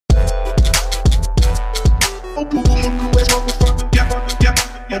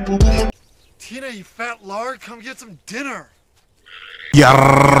Tina, you fat lard, come get some dinner. Yeah,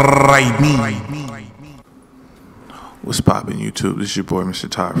 right me. What's poppin' YouTube? This is your boy Mr.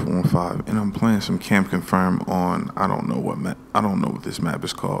 Tire415, and I'm playing some Camp Confirm on I don't know what this map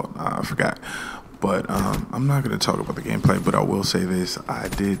is called. I forgot. But I'm not gonna talk about the gameplay, but I will say this: I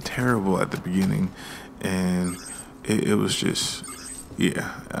did terrible at the beginning, and it was just,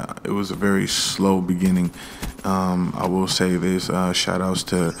 yeah, it was a very slow beginning. I will say this: shout outs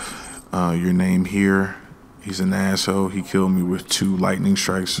to your name here. He's an asshole. He killed me with 2 lightning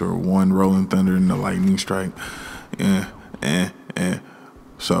strikes, or 1 rolling thunder and a lightning strike.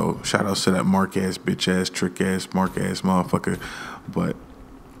 So shout outs to that mark ass, bitch ass, trick ass, mark ass motherfucker. But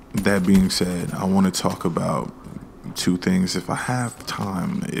that being said, I want to talk about 2 things. If I have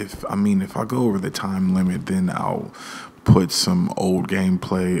time, if I go over the time limit, then I'll put some old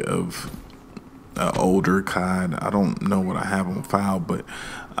gameplay of older COD. I don't know what I have on file, but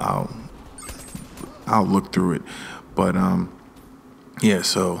I'll look through it. But yeah,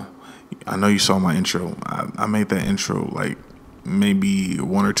 so I know you saw my intro. I made that intro like maybe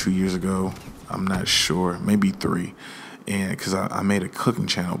 1 or 2 years ago. I'm not sure, maybe 3. And because I made a cooking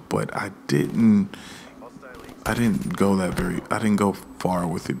channel, but I didn't go far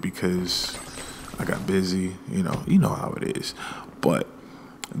with it because I got busy. You know how it is. But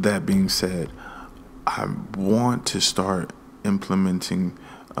that being said, I want to start implementing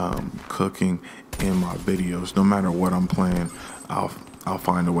cooking in my videos. No matter what I'm playing, I'll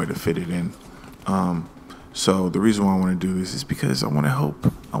find a way to fit it in. So the reason why I want to do this is because I want to help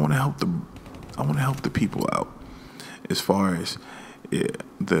the people out, as far as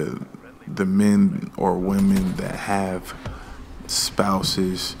the men or women that have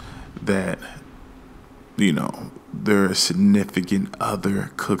spouses that, you know, their significant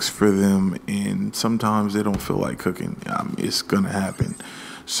other cooks for them, and sometimes they don't feel like cooking. It's gonna happen.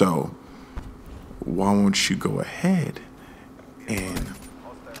 So why won't you go ahead and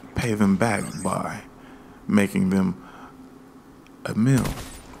pay them back by making them a meal?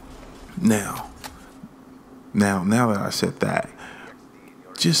 Now that I said that,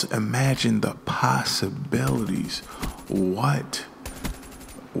 just imagine the possibilities. What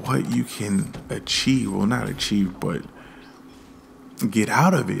you can achieve, well, not achieve, but get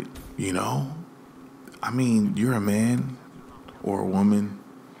out of it, you know? I mean, you're a man or a woman.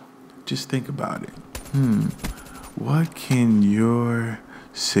 Just think about it. What can your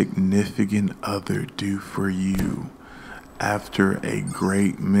significant other do for you after a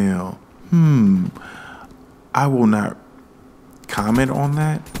great meal? I will not comment on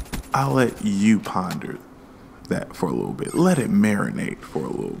that. I'll let you ponder that for a little bit. Let it marinate for a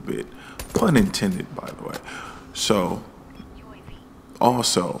little bit. Pun intended, by the way. So,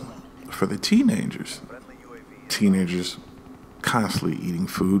 also, for the teenagers constantly eating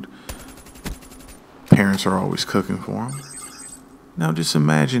food. Parents are always cooking for them. Now just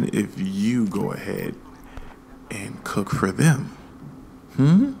imagine if you go ahead and cook for them.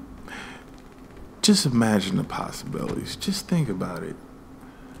 Just imagine the possibilities. Just think about it.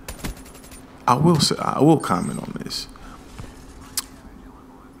 I will comment on this.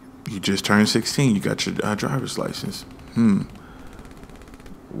 You just turned 16. You got your driver's license.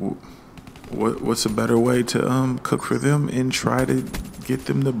 What's a better way to cook for them and try to get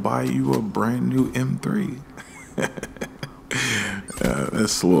them to buy you a brand new M3?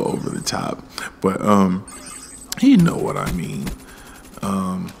 That's a little over the top, but you know what I mean.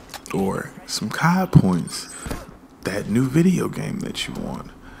 Or some COD points, that new video game that you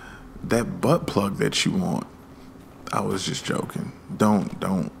want, that butt plug that you want. I was just joking. Don't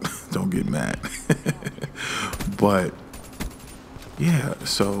get mad. But yeah,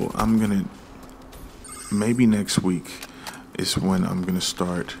 so I'm gonna, maybe next week is when I'm gonna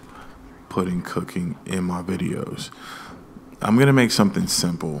start putting cooking in my videos. I'm gonna make something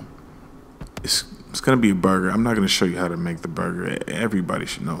simple. It's gonna be a burger. I'm not gonna show you how to make the burger. Everybody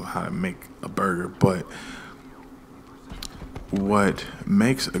should know how to make a burger, but what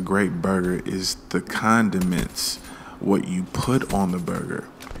makes a great burger is the condiments, what you put on the burger.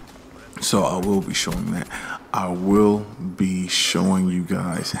 So I will be showing that. I will be showing you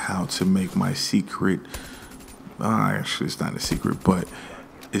guys how to make my secret. Actually, it's not a secret, but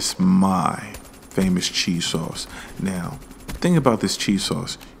it's my famous cheese sauce. Now, think about this cheese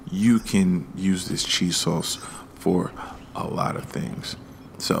sauce. You can use this cheese sauce for a lot of things.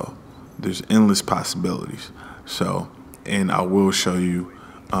 So there's endless possibilities. So, and I will show you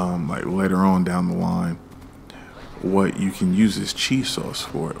like later on down the line what you can use this cheese sauce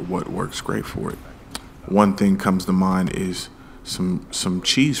for, what works great for it. One thing comes to mind is some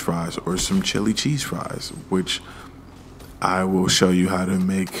cheese fries or some chili cheese fries, which I will show you how to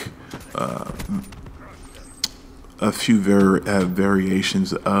make a few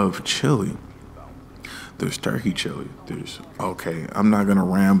variations of chili. There's turkey chili. Okay, I'm not gonna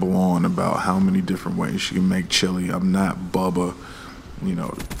ramble on about how many different ways you can make chili. I'm not Bubba,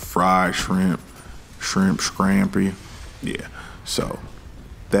 fried shrimp scrampy. Yeah. So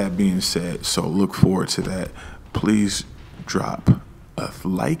that being said, so look forward to that. Please drop a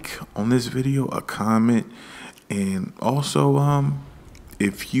like on this video, a comment, and also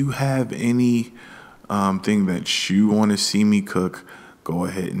if you have any thing that you want to see me cook, go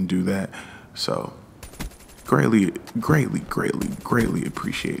ahead and do that. So greatly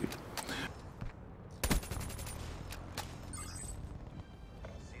appreciate it.